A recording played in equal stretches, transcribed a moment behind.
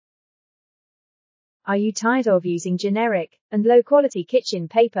Are you tired of using generic and low-quality kitchen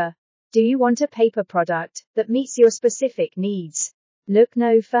paper? Do you want a paper product that meets your specific needs? Look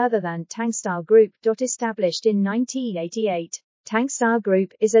no further than Tankstyle Group. Established in 1988, Tankstyle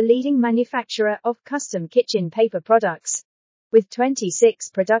Group is a leading manufacturer of custom kitchen paper products. With 26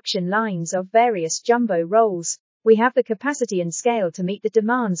 production lines of various jumbo rolls, we have the capacity and scale to meet the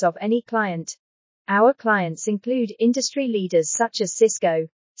demands of any client. Our clients include industry leaders such as Cisco,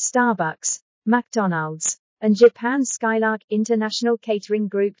 Starbucks, McDonald's, and Japan's Skylark International Catering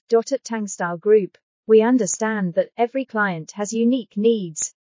Group. At Tankstyle Group, we understand that every client has unique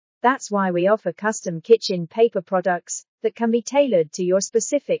needs. That's why we offer custom kitchen paper products that can be tailored to your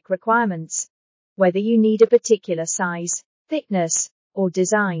specific requirements. Whether you need a particular size, thickness, or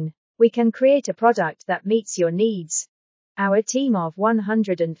design, we can create a product that meets your needs. Our team of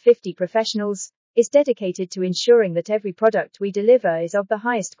 150 professionals is dedicated to ensuring that every product we deliver is of the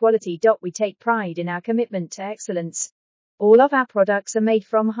highest quality. We take pride in our commitment to excellence. All of our products are made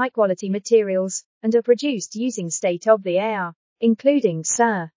from high-quality materials and are produced using state-of-the-art, including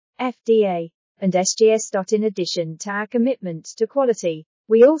SIR, FDA, and SGS. In addition to our commitment to quality,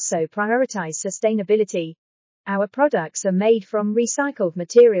 we also prioritize sustainability. Our products are made from recycled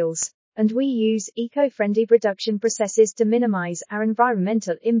materials, and we use eco-friendly production processes to minimize our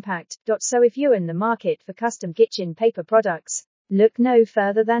environmental impact. So if you're in the market for custom kitchen paper products, look no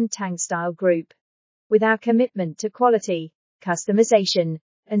further than Tankstyle Group. With our commitment to quality, customization,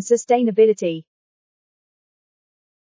 and sustainability,